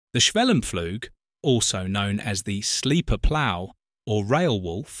The Schwellenpflug, also known as the sleeper plough or rail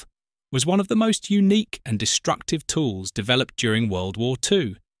wolf, was one of the most unique and destructive tools developed during World War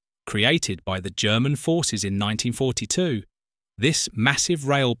II. Created by the German forces in 1942, this massive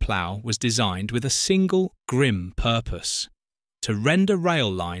rail plough was designed with a single grim purpose: to render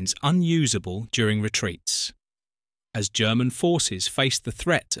rail lines unusable during retreats. As German forces faced the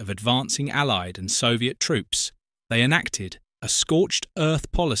threat of advancing Allied and Soviet troops, they enacted a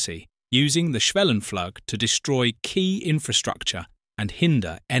scorched-earth policy using the Schwellenpflug to destroy key infrastructure and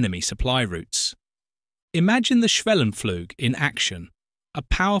hinder enemy supply routes. Imagine the Schwellenpflug in action, a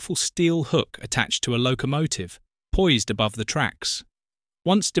powerful steel hook attached to a locomotive, poised above the tracks.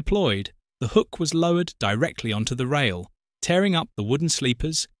 Once deployed, the hook was lowered directly onto the rail, tearing up the wooden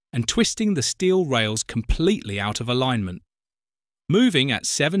sleepers and twisting the steel rails completely out of alignment. Moving at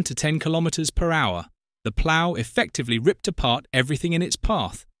 7 to 10 kilometers per hour, the plough effectively ripped apart everything in its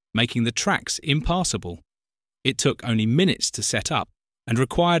path, making the tracks impassable. It took only minutes to set up and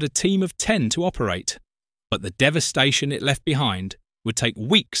required a team of 10 to operate, but the devastation it left behind would take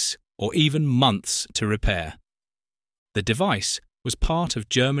weeks or even months to repair. The device was part of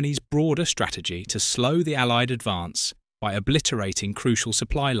Germany's broader strategy to slow the Allied advance by obliterating crucial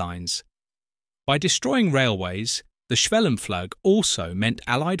supply lines. By destroying railways, the Schwellenpflug also meant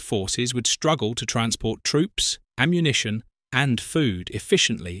Allied forces would struggle to transport troops, ammunition, and food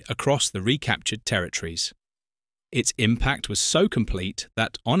efficiently across the recaptured territories. Its impact was so complete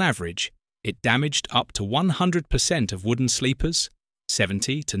that, on average, it damaged up to 100% of wooden sleepers,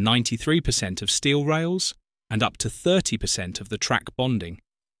 70 to 93% of steel rails, and up to 30% of the track bonding,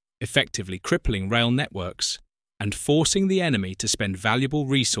 effectively crippling rail networks and forcing the enemy to spend valuable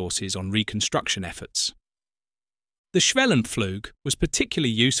resources on reconstruction efforts. The Schwellenpflug was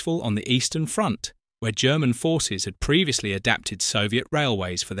particularly useful on the Eastern Front, where German forces had previously adapted Soviet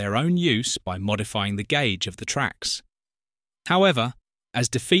railways for their own use by modifying the gauge of the tracks. However, as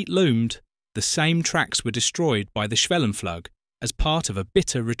defeat loomed, the same tracks were destroyed by the Schwellenpflug as part of a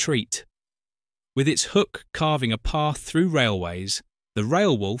bitter retreat. With its hook carving a path through railways, the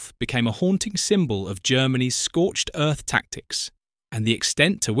rail wolf became a haunting symbol of Germany's scorched-earth tactics and the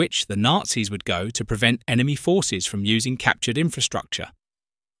extent to which the Nazis would go to prevent enemy forces from using captured infrastructure.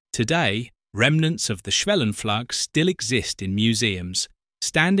 Today, remnants of the Schwellenpflug still exist in museums,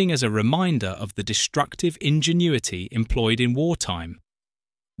 standing as a reminder of the destructive ingenuity employed in wartime.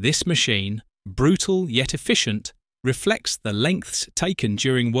 This machine, brutal yet efficient, reflects the lengths taken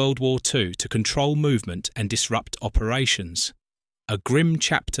during World War II to control movement and disrupt operations. A grim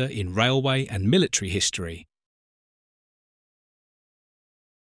chapter in railway and military history,